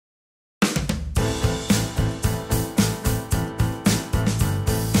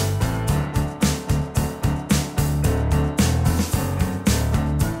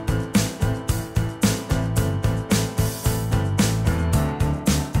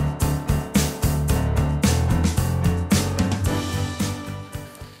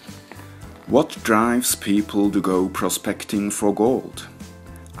What drives people to go prospecting for gold?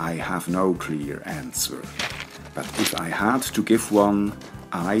 I have no clear answer, but if I had to give one,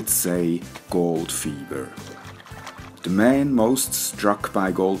 I'd say gold fever. The men most struck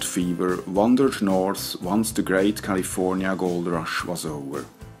by gold fever wandered north once the great California gold rush was over.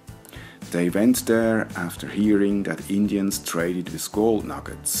 They went there after hearing that Indians traded with gold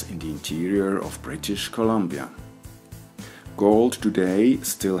nuggets in the interior of British Columbia. Gold today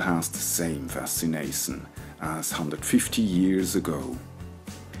still has the same fascination as 150 years ago.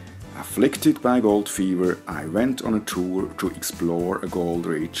 Afflicted by gold fever, I went on a tour to explore a gold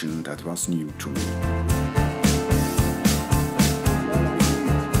region that was new to me.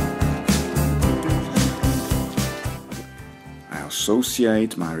 I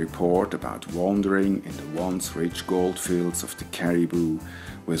associate my report about wandering in the once rich goldfields of the Cariboo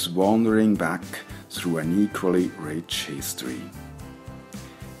with wandering back through an equally rich history.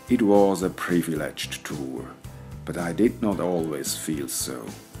 It was a privileged tour, but I did not always feel so.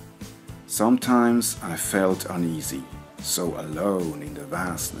 Sometimes I felt uneasy, so alone in the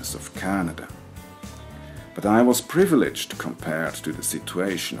vastness of Canada. But I was privileged compared to the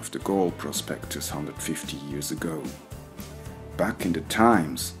situation of the gold prospectors 150 years ago, back in the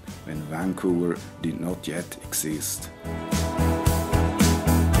times when Vancouver did not yet exist.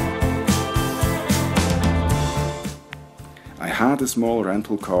 I had a small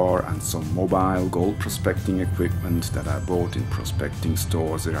rental car and some mobile gold prospecting equipment that I bought in prospecting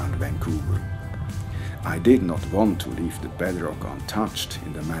stores around Vancouver. I did not want to leave the bedrock untouched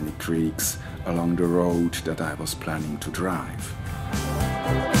in the many creeks along the road that I was planning to drive.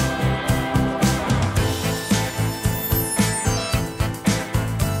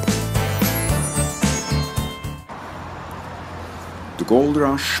 The gold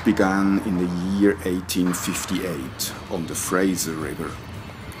rush began in the year 1858 on the Fraser River.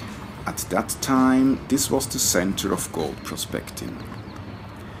 At that time, this was the center of gold prospecting.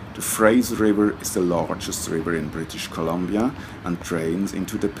 The Fraser River is the largest river in British Columbia and drains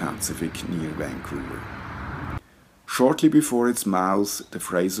into the Pacific near Vancouver. Shortly before its mouth, the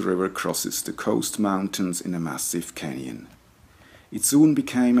Fraser River crosses the coast mountains in a massive canyon. It soon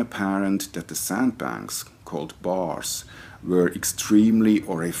became apparent that the sandbanks, called bars, were extremely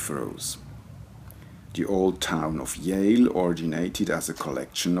auriferous. The old town of Yale originated as a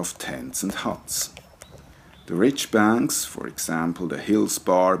collection of tents and huts. The rich banks, for example the Hills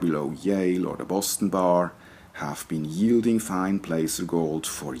Bar below Yale or the Boston Bar, have been yielding fine placer gold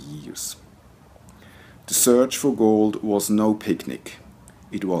for years. The search for gold was no picnic.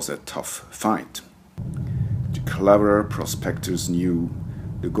 It was a tough fight. The cleverer prospectors knew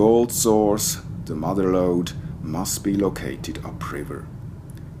the gold source, the mother lode, must be located upriver.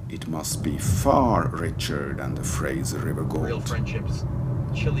 It must be far richer than the Fraser River gold.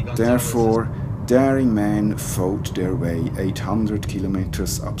 Therefore, daring men fought their way 800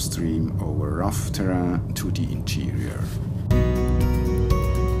 kilometers upstream over rough terrain to the interior.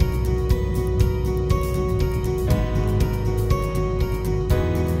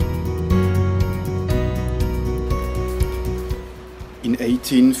 In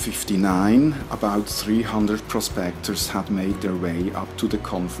 1859, about 300 prospectors had made their way up to the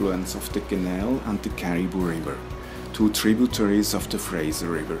confluence of the Quesnel and the Cariboo River, two tributaries of the Fraser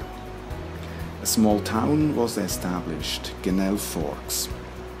River. A small town was established, Quesnel Forks.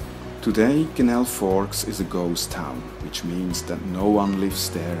 Today, Quesnel Forks is a ghost town, which means that no one lives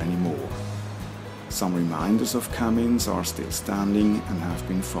there anymore. Some reminders of cabins are still standing and have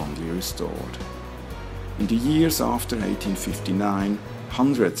been fondly restored. In the years after 1859,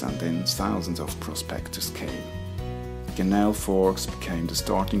 hundreds and then thousands of prospectors came. Quesnel Forks became the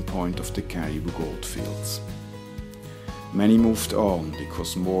starting point of the Cariboo goldfields. Many moved on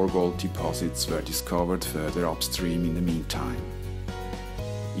because more gold deposits were discovered further upstream in the meantime.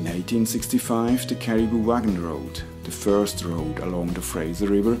 In 1865, the Cariboo Wagon Road, the first road along the Fraser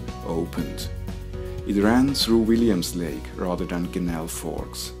River, opened. It ran through Williams Lake rather than Quesnel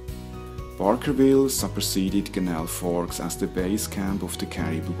Forks. Barkerville superseded Quesnel Forks as the base camp of the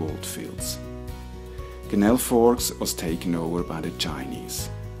Cariboo goldfields. Quesnel Forks was taken over by the Chinese.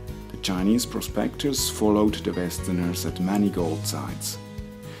 The Chinese prospectors followed the Westerners at many gold sites.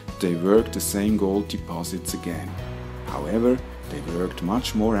 They worked the same gold deposits again. However, they worked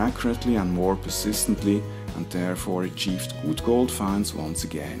much more accurately and more persistently and therefore achieved good gold finds once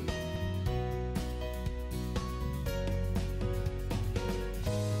again.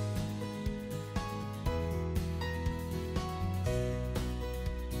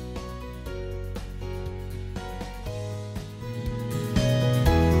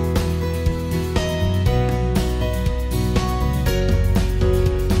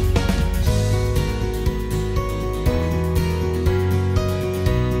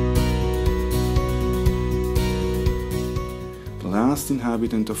 last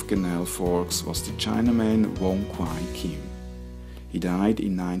inhabitant of Quesnel Forks was the Chinaman Wong Kwai Kim. He died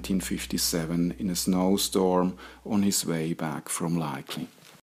in 1957 in a snowstorm on his way back from Likely.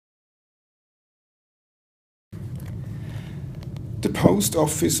 The post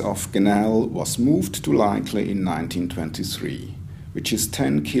office of Quesnel was moved to Likely in 1923, which is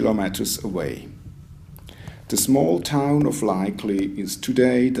 10 kilometers away. The small town of Likely is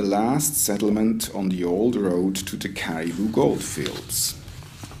today the last settlement on the old road to the Cariboo goldfields.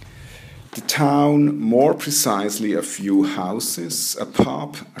 The town, more precisely a few houses, a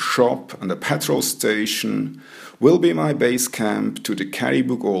pub, a shop and a petrol station, will be my base camp to the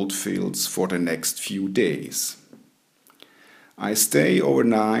Cariboo goldfields for the next few days. I stay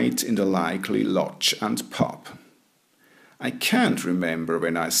overnight in the Likely lodge and pub. I can't remember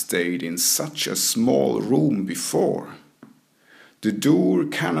when I stayed in such a small room before. The door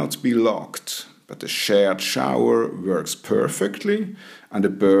cannot be locked, but the shared shower works perfectly and the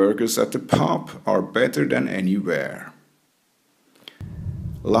burgers at the pub are better than anywhere.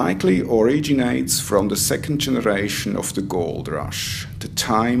 Likely originates from the second generation of the gold rush, the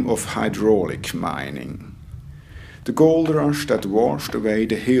time of hydraulic mining. The gold rush that washed away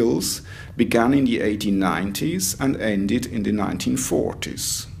the hills began in the 1890s and ended in the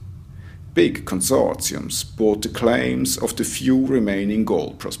 1940s. Big consortiums bought the claims of the few remaining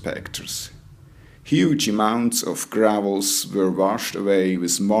gold prospectors. Huge amounts of gravels were washed away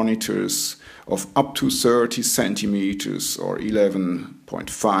with monitors of up to 30 centimeters or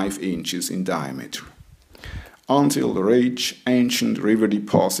 11.5 inches in diameter, until the rich ancient river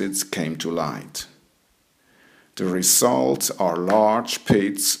deposits came to light. The result are large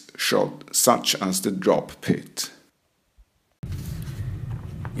pits such as the drop pit.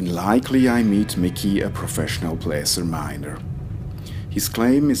 In Likely I meet Mickey, a professional placer miner. His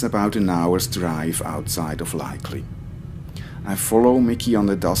claim is about an hour's drive outside of Likely. I follow Mickey on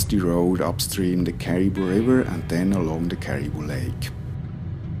the dusty road upstream the Cariboo River and then along the Cariboo Lake.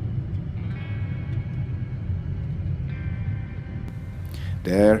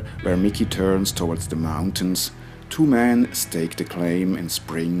 There, where Mickey turns towards the mountains, two men staked the claim in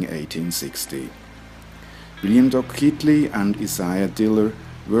spring 1860. William Doc Kitley and Isaiah Diller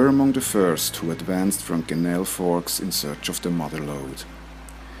were among the first who advanced from Quesnel Forks in search of the mother lode.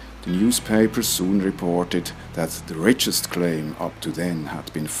 The newspapers soon reported that the richest claim up to then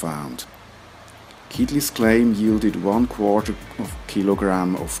had been found. Kitley's claim yielded 1/4 of a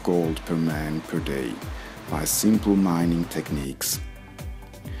kilogram of gold per man per day by simple mining techniques.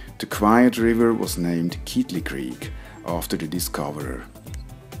 The quiet river was named Kitley Creek after the discoverer.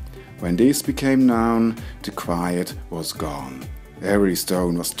 When this became known, the quiet was gone. Every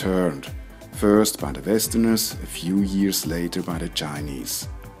stone was turned, first by the Westerners, a few years later by the Chinese.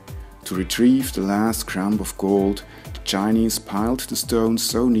 To retrieve the last crumb of gold, the Chinese piled the stones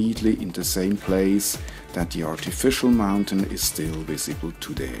so neatly in the same place that the artificial mountain is still visible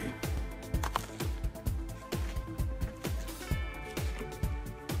today.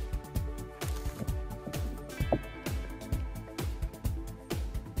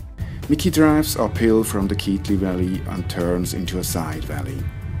 Mickey drives uphill from the Kitley Valley and turns into a side valley.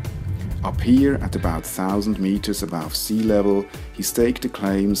 Up here, at about 1,000 meters above sea level, he staked a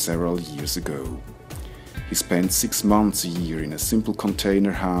claim several years ago. He spent 6 months a year in a simple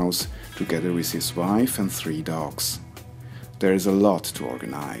container house together with his wife and 3 dogs. There is a lot to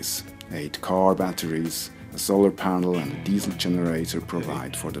organize. 8 car batteries, a solar panel and a diesel generator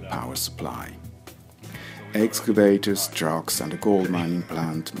provide for the power supply. Excavators, trucks and a gold mining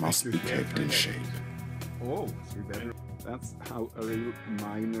plant must be kept in shape. Oh, that's how a real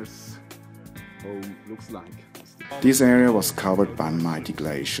miner's home looks like. This area was covered by mighty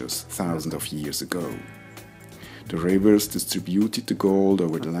glaciers thousands of years ago. The rivers distributed the gold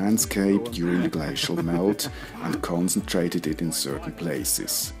over the landscape during the glacial melt and concentrated it in certain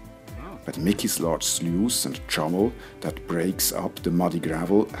places. But Mickey's large sluice and trommel that breaks up the muddy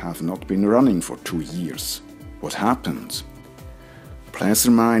gravel have not been running for 2 years. What happened?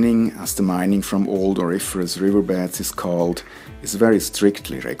 Placer mining, as the mining from old auriferous riverbeds is called, is very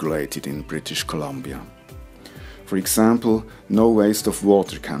strictly regulated in British Columbia. For example, no waste of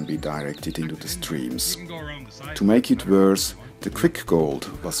water can be directed into the streams. To make it worse, the quick gold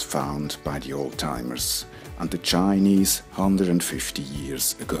was found by the old-timers and the Chinese 150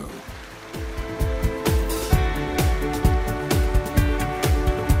 years ago.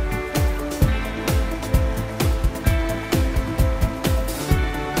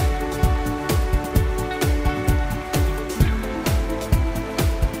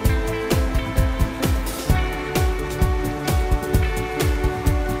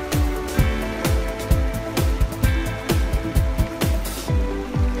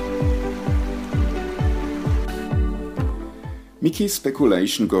 Mickey's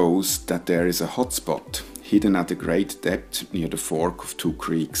speculation goes that there is a hotspot hidden at a great depth near the fork of two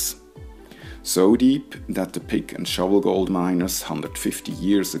creeks. So deep that the pick and shovel gold miners 150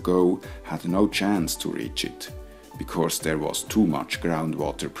 years ago had no chance to reach it, because there was too much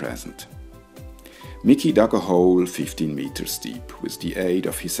groundwater present. Mickey dug a hole 15 meters deep with the aid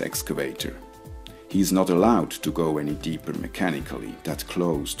of his excavator. He is not allowed to go any deeper mechanically that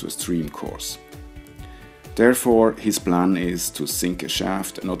close to a stream course. Therefore, his plan is to sink a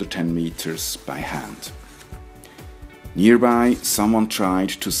shaft another 10 meters by hand. Nearby, someone tried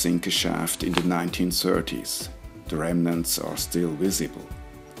to sink a shaft in the 1930s. The remnants are still visible.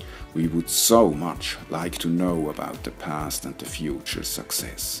 We would so much like to know about the past and the future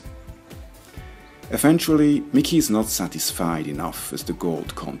success. Eventually, Mickey is not satisfied enough with the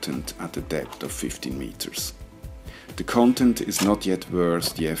gold content at a depth of 15 meters. The content is not yet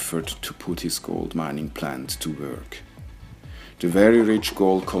worth the effort to put his gold mining plant to work. The very rich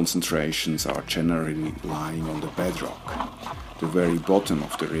gold concentrations are generally lying on the bedrock, the very bottom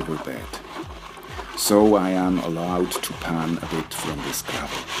of the riverbed. So I am allowed to pan a bit from this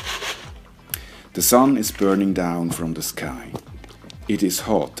gravel. The sun is burning down from the sky. It is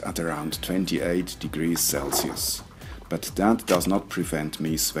hot at around 28 degrees Celsius, but that does not prevent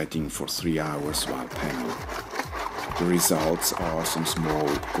me sweating for 3 hours while panning. The results are some small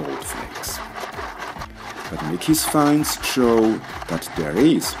gold flakes. But Mickey's finds show that there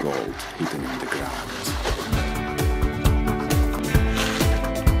is gold hidden in the ground.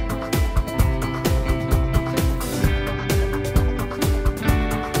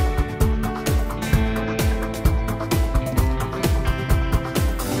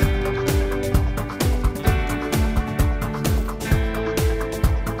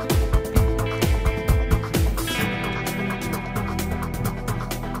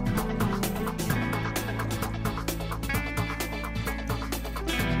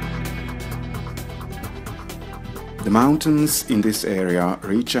 The mountains in this area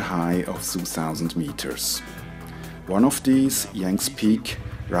reach a height of 2,000 meters. One of these, Yanks Peak,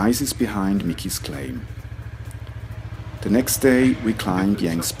 rises behind Mickey's claim. The next day we climbed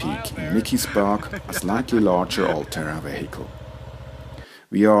Yanks Peak in Mickey's bug, a slightly larger all-terrain vehicle.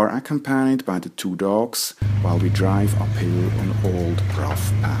 We are accompanied by the two dogs while we drive uphill on an old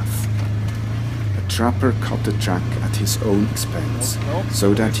rough path. A trapper cut the track at his own expense,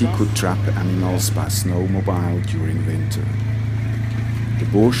 so that he could trap animals by snowmobile during winter. The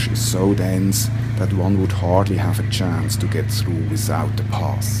bush is so dense that one would hardly have a chance to get through without the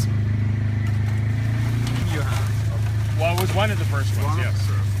pass. Well, it was one of the first ones, yes.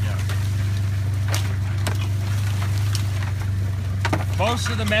 Yeah. Most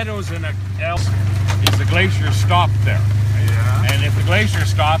of the meadows in Elk is the glacier stopped there. Yeah. And if the glacier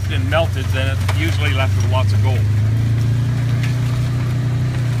stopped and melted, then it usually left with lots of gold.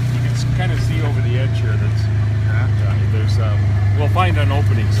 You can kind of see over the edge here we'll find an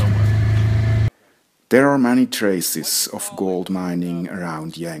opening somewhere. There are many traces of gold mining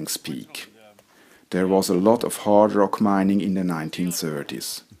around Yanks Peak. There was a lot of hard rock mining in the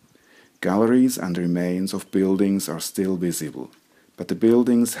 1930s. Galleries and remains of buildings are still visible, but the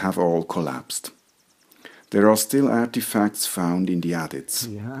buildings have all collapsed. There are still artifacts found in the adits.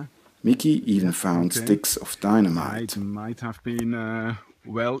 Yeah. Mickey even found sticks of dynamite. It might have been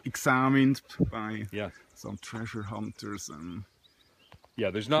well examined by some treasure hunters. And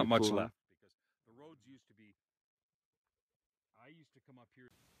yeah, there's not much left. Because the roads used to be... I used to come up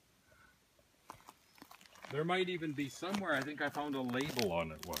here. There might even be somewhere, I think I found a label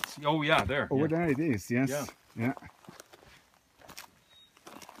on it once. Oh yeah, there. Oh, there it is, yes. Yeah.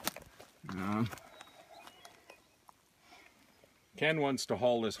 Ken wants to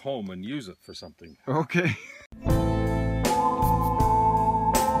haul this home and use it for something. Okay.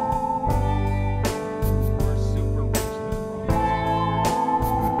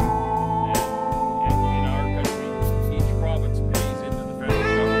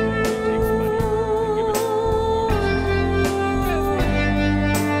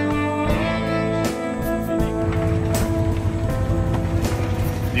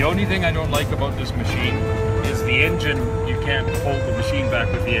 The only thing I don't like about this machine is the engine. You can't hold the machine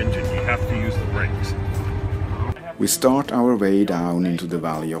back with the engine. You have to use the brakes. We start our way down into the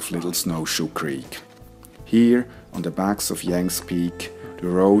valley of Little Snowshoe Creek. Here, on the backs of Yanks Peak, the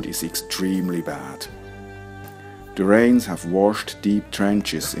road is extremely bad. The rains have washed deep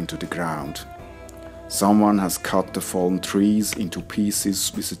trenches into the ground. Someone has cut the fallen trees into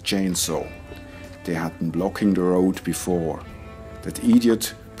pieces with a chainsaw. They had been blocking the road before. That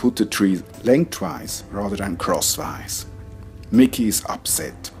idiot put the tree lengthwise rather than crosswise. Mickey is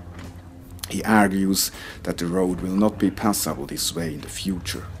upset. He argues that the road will not be passable this way in the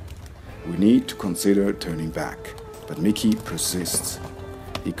future. We need to consider turning back, but Mickey persists.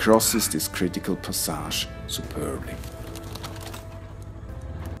 He crosses this critical passage superbly.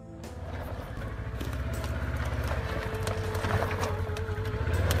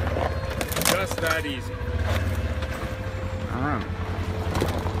 Just that easy. Ah.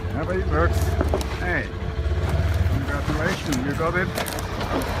 Yeah, but it works. Hey, congratulations, you got it.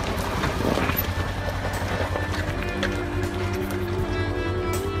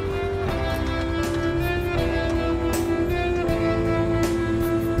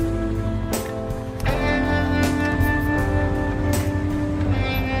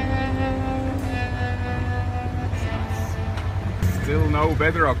 Still no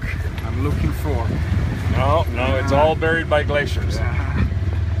bedrock I'm looking for. No, it's all buried by glaciers. Yeah.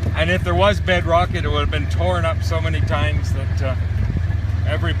 And if there was bedrock, it would have been torn up so many times that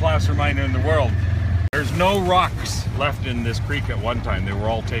every placer miner in the world. There's no rocks left in this creek at one time. They were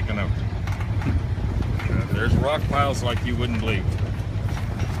all taken out. There's rock piles like you wouldn't believe.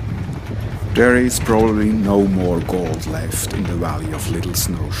 There is probably no more gold left in the valley of Little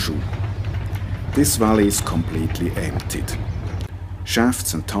Snowshoe. This valley is completely emptied.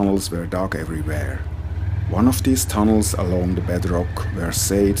 Shafts and tunnels were dug everywhere. One of these tunnels along the bedrock were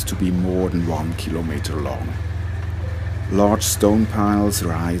said to be more than 1 kilometer long. Large stone piles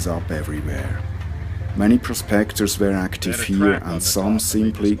rise up everywhere. Many prospectors were active here, and some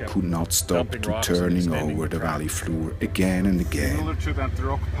simply could not stop to turning over the valley floor again and again.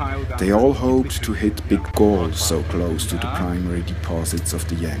 They all hoped to hit big gold so close to the primary deposits of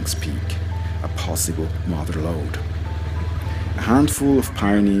the Yanks Peak, a possible mother lode. A handful of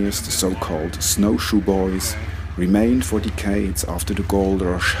pioneers, the so-called Snowshoe boys, remained for decades after the gold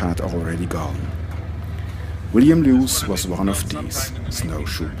rush had already gone. William Lewis was one of these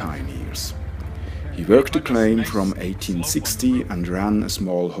snowshoe pioneers. He worked the claim from 1860 and ran a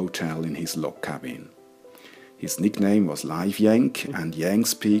small hotel in his log cabin. His nickname was Live Yank, and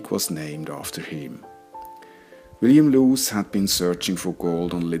Yanks Peak was named after him. William Lewis had been searching for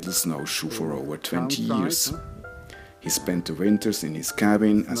gold on Little Snowshoe for over 20 years. He spent the winters in his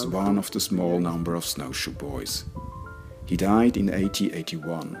cabin as one of the small number of snowshoe boys. He died in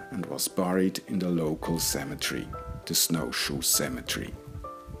 1881 and was buried in the local cemetery, the Snowshoe Cemetery.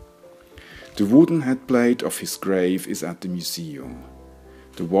 The wooden headplate of his grave is at the museum.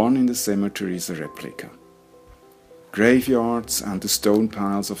 The one in the cemetery is a replica. Graveyards and the stone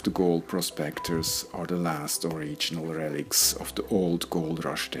piles of the gold prospectors are the last original relics of the old gold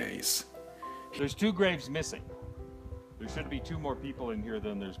rush days. There's 2 graves missing. There should be 2 more people in here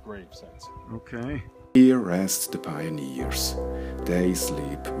than there's grave sites. Okay. Here rest the pioneers. They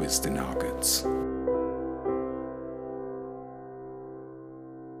sleep with the nuggets.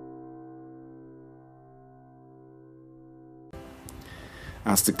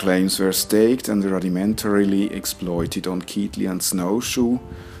 As the claims were staked and rudimentarily exploited on Keatley and Snowshoe,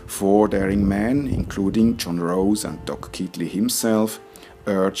 4 daring men, including John Rose and Doc Keatley himself,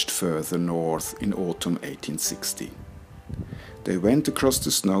 urged further north in autumn 1860. They went across the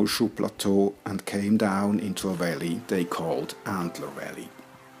Snowshoe Plateau and came down into a valley they called Antler Valley.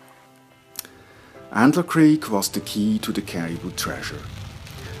 Antler Creek was the key to the Cariboo treasure.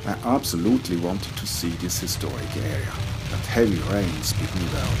 I absolutely wanted to see this historic area, but heavy rains bid me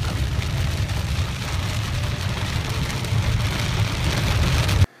welcome.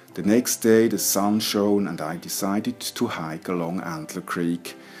 The next day the sun shone and I decided to hike along Antler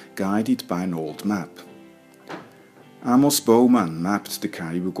Creek, guided by an old map. Amos Bowman mapped the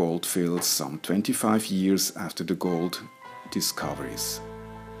Cariboo goldfields some 25 years after the gold discoveries.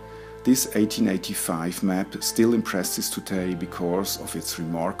 This 1885 map still impresses today because of its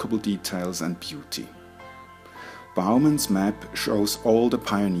remarkable details and beauty. Bowman's map shows all the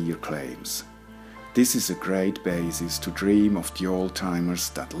pioneer claims. This is a great basis to dream of the old-timers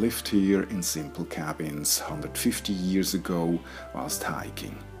that lived here in simple cabins 150 years ago whilst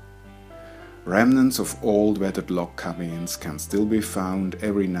hiking. Remnants of old weathered log cabins can still be found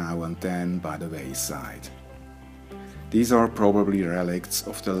every now and then by the wayside. These are probably relics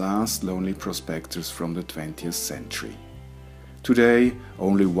of the last lonely prospectors from the 20th century. Today,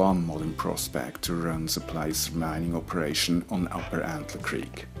 only one modern prospector runs a placer mining operation on Upper Antler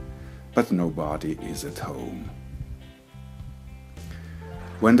Creek, but nobody is at home.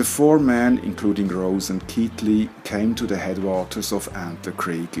 When the 4 men, including Rose and Keatley, came to the headwaters of Antler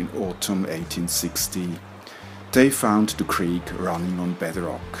Creek in autumn 1860, they found the creek running on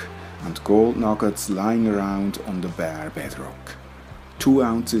bedrock and gold nuggets lying around on the bare bedrock. 2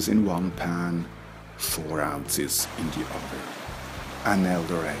 ounces in one pan, 4 ounces in the other. An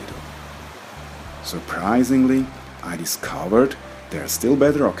Eldorado. Surprisingly, I discovered there's still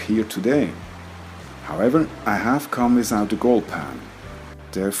bedrock here today. However, I have come without a gold pan.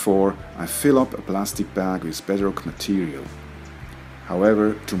 Therefore, I fill up a plastic bag with bedrock material.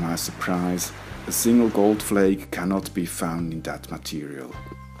 However, to my surprise, a single gold flake cannot be found in that material.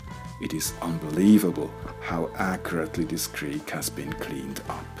 It is unbelievable how accurately this creek has been cleaned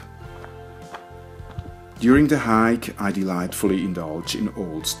up. During the hike, I delightfully indulge in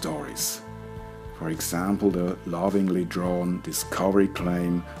old stories. For example, the lovingly drawn discovery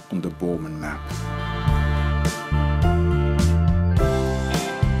claim on the Bowman map.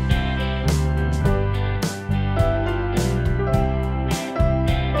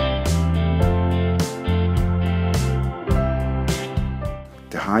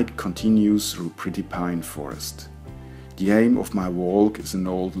 The hike continues through pretty pine forest. The aim of my walk is an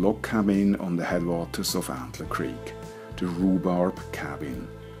old log cabin on the headwaters of Antler Creek, the Rhubarb Cabin.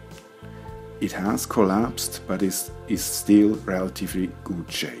 It has collapsed, but is still relatively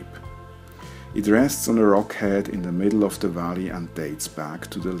good shape. It rests on a rock head in the middle of the valley and dates back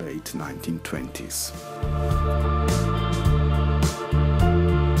to the late 1920s.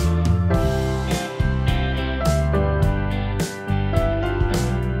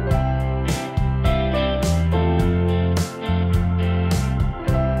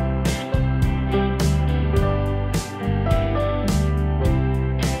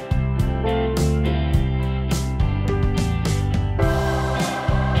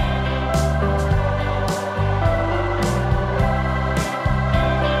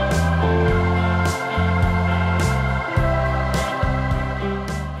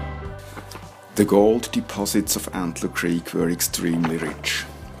 The gold deposits of Antler Creek were extremely rich,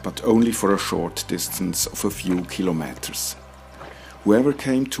 but only for a short distance of a few kilometers. Whoever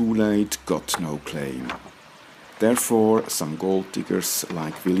came too late got no claim. Therefore, some gold diggers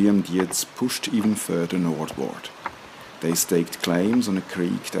like William Dietz pushed even further northward. They staked claims on a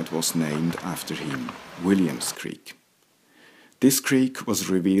creek that was named after him, Williams Creek. This creek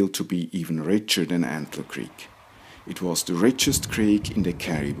was revealed to be even richer than Antler Creek. It was the richest creek in the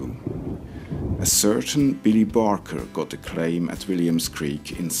Cariboo. A certain Billy Barker got a claim at Williams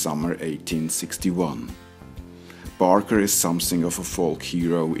Creek in summer 1861. Barker is something of a folk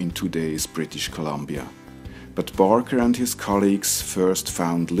hero in today's British Columbia. But Barker and his colleagues first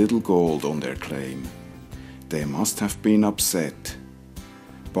found little gold on their claim. They must have been upset.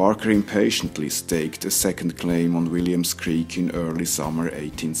 Barker impatiently staked a second claim on Williams Creek in early summer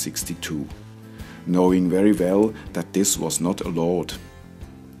 1862, knowing very well that this was not allowed.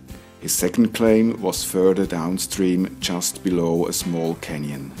 His second claim was further downstream, just below a small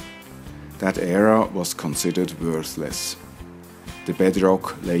canyon. That area was considered worthless. The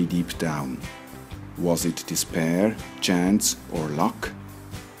bedrock lay deep down. Was it despair, chance, or luck?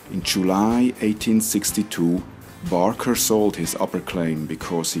 In July 1862, Barker sold his upper claim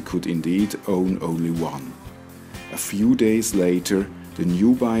because he could indeed own only one. A few days later, the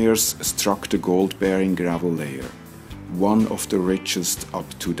new buyers struck the gold-bearing gravel layer, one of the richest up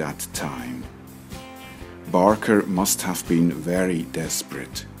to that time. Barker must have been very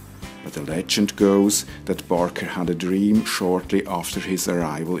desperate, but the legend goes that Barker had a dream shortly after his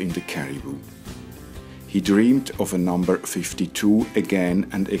arrival in the Cariboo. He dreamed of a number 52 again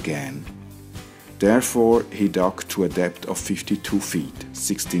and again. Therefore, he dug to a depth of 52 feet,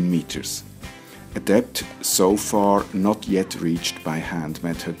 16 meters, a depth so far not yet reached by hand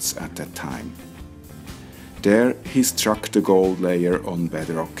methods at that time. There he struck the gold layer on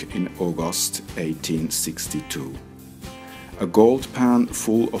bedrock in August 1862. A gold pan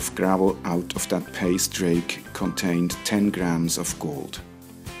full of gravel out of that paste rake contained 10 grams of gold.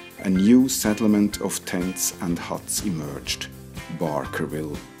 A new settlement of tents and huts emerged,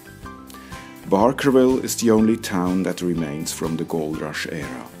 Barkerville. Barkerville is the only town that remains from the gold rush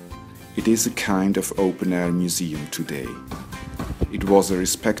era. It is a kind of open-air museum today. It was a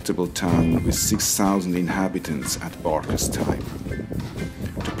respectable town with 6,000 inhabitants at Barker's time.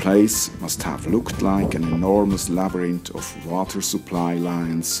 The place must have looked like an enormous labyrinth of water supply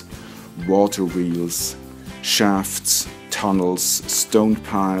lines, water wheels, shafts, tunnels, stone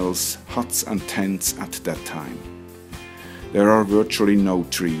piles, huts and tents at that time. There are virtually no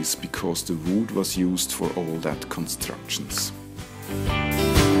trees because the wood was used for all that constructions.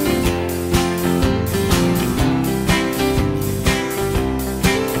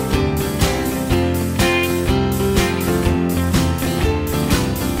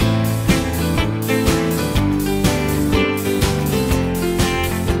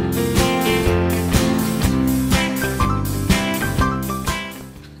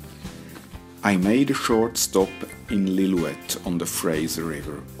 I made a short stop in Lillooet on the Fraser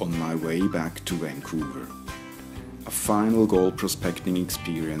River on my way back to Vancouver. A final gold prospecting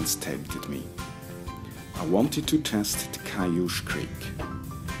experience tempted me. I wanted to test the Cayush Creek.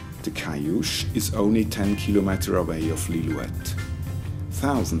 The Cayush is only 10 km away of Lillooet.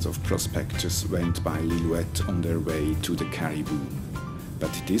 Thousands of prospectors went by Lillooet on their way to the Cariboo.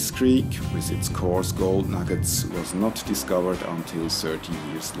 But this creek, with its coarse gold nuggets, was not discovered until 30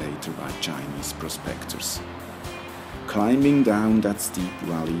 years later by Chinese prospectors. Climbing down that steep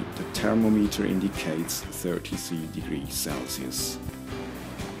valley, the thermometer indicates 33 degrees Celsius.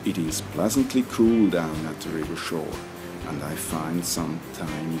 It is pleasantly cool down at the river shore, and I find some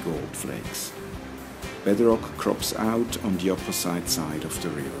tiny gold flakes. Bedrock crops out on the opposite side of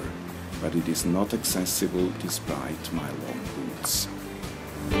the river, but it is not accessible despite my long boots.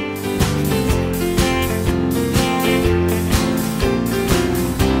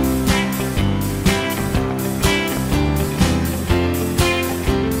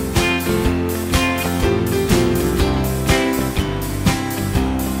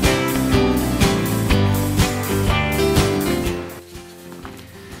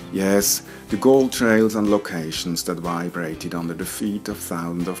 Yes, the gold trails and locations that vibrated under the feet of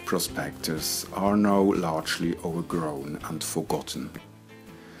thousands of prospectors are now largely overgrown and forgotten.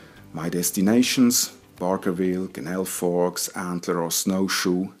 My destinations, Barkerville, Quesnel Forks, Antler or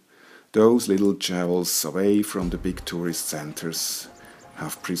Snowshoe, those little jewels away from the big tourist centers,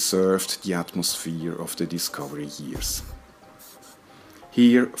 have preserved the atmosphere of the discovery years.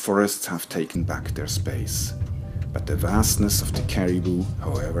 Here, forests have taken back their space, but the vastness of the Cariboo,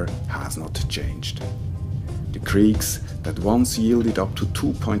 however, has not changed. The creeks that once yielded up to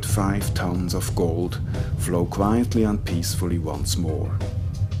 2.5 tons of gold flow quietly and peacefully once more.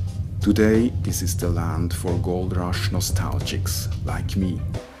 Today, this is the land for gold rush nostalgics like me,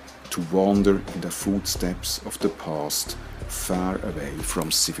 to wander in the footsteps of the past, far away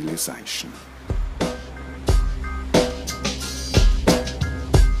from civilization.